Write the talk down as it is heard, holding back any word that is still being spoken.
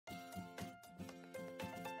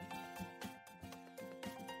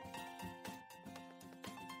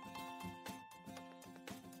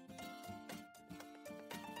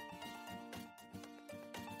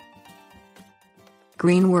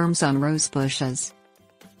Greenworms on rosebushes.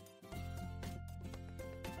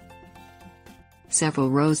 Several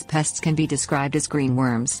rose pests can be described as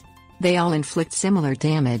greenworms. They all inflict similar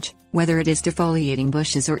damage, whether it is defoliating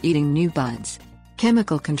bushes or eating new buds.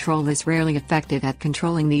 Chemical control is rarely effective at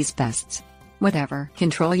controlling these pests. Whatever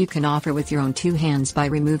control you can offer with your own two hands by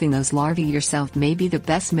removing those larvae yourself may be the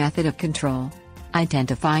best method of control.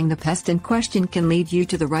 Identifying the pest in question can lead you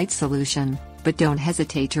to the right solution, but don't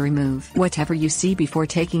hesitate to remove whatever you see before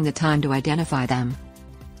taking the time to identify them.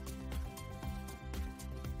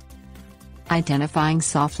 Identifying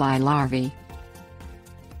sawfly larvae.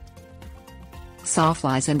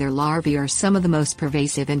 Sawflies and their larvae are some of the most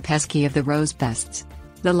pervasive and pesky of the rose pests.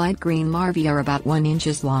 The light green larvae are about 1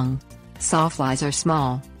 inch long. Sawflies are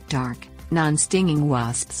small, dark, non-stinging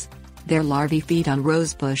wasps. Their larvae feed on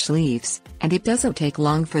rosebush leaves, and it doesn't take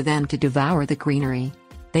long for them to devour the greenery.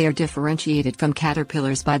 They are differentiated from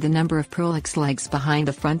caterpillars by the number of prolix legs behind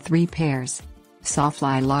the front 3 pairs.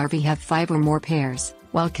 Sawfly larvae have 5 or more pairs,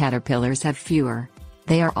 while caterpillars have fewer.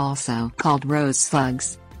 They are also called rose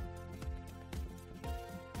slugs.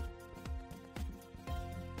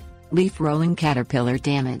 Leaf rolling caterpillar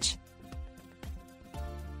damage.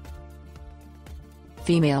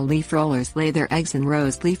 Female leaf rollers lay their eggs in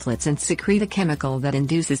rose leaflets and secrete a chemical that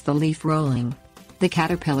induces the leaf rolling. The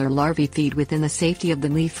caterpillar larvae feed within the safety of the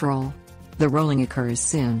leaf roll. The rolling occurs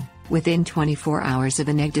soon, within 24 hours of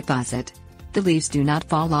an egg deposit. The leaves do not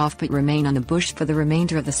fall off but remain on the bush for the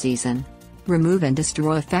remainder of the season. Remove and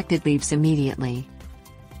destroy affected leaves immediately.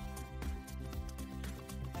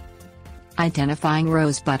 Identifying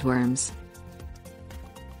rose budworms.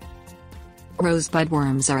 Rose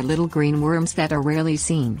budworms are little green worms that are rarely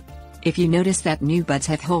seen. If you notice that new buds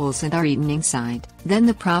have holes and are eaten inside, then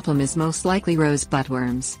the problem is most likely rose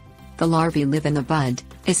budworms. The larvae live in the bud,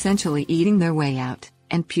 essentially eating their way out,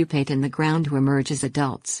 and pupate in the ground to emerge as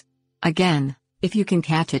adults. Again, if you can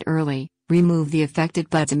catch it early, remove the affected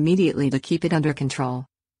buds immediately to keep it under control.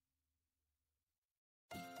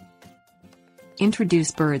 Introduce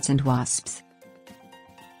birds and wasps.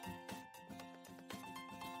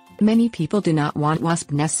 Many people do not want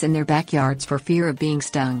wasp nests in their backyards for fear of being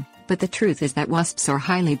stung, but the truth is that wasps are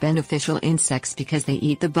highly beneficial insects because they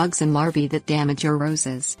eat the bugs and larvae that damage your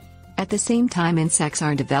roses. At the same time insects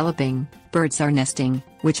are developing, birds are nesting,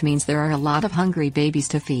 which means there are a lot of hungry babies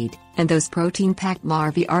to feed, and those protein-packed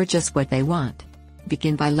larvae are just what they want.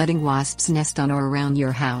 Begin by letting wasps nest on or around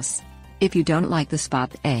your house. If you don't like the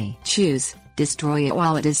spot they choose, destroy it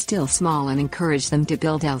while it is still small and encourage them to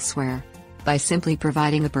build elsewhere. By simply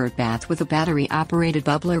providing a bird bath with a battery-operated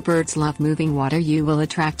bubbler, birds love moving water, you will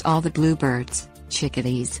attract all the bluebirds,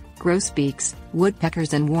 chickadees, grosbeaks,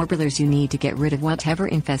 woodpeckers and warblers you need to get rid of whatever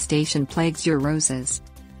infestation plagues your roses.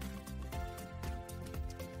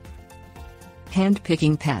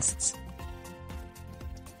 Handpicking pests.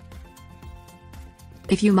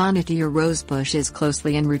 If you monitor your rose bushes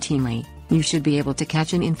closely and routinely, you should be able to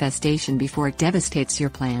catch an infestation before it devastates your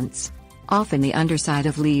plants. Often the underside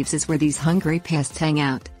of leaves is where these hungry pests hang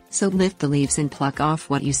out, so lift the leaves and pluck off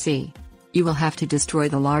what you see. You will have to destroy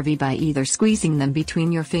the larvae by either squeezing them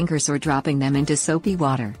between your fingers or dropping them into soapy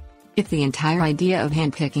water. If the entire idea of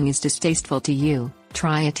handpicking is distasteful to you,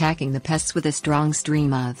 try attacking the pests with a strong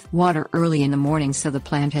stream of water early in the morning so the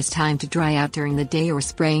plant has time to dry out during the day, or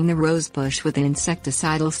spraying the rosebush with an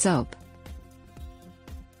insecticidal soap.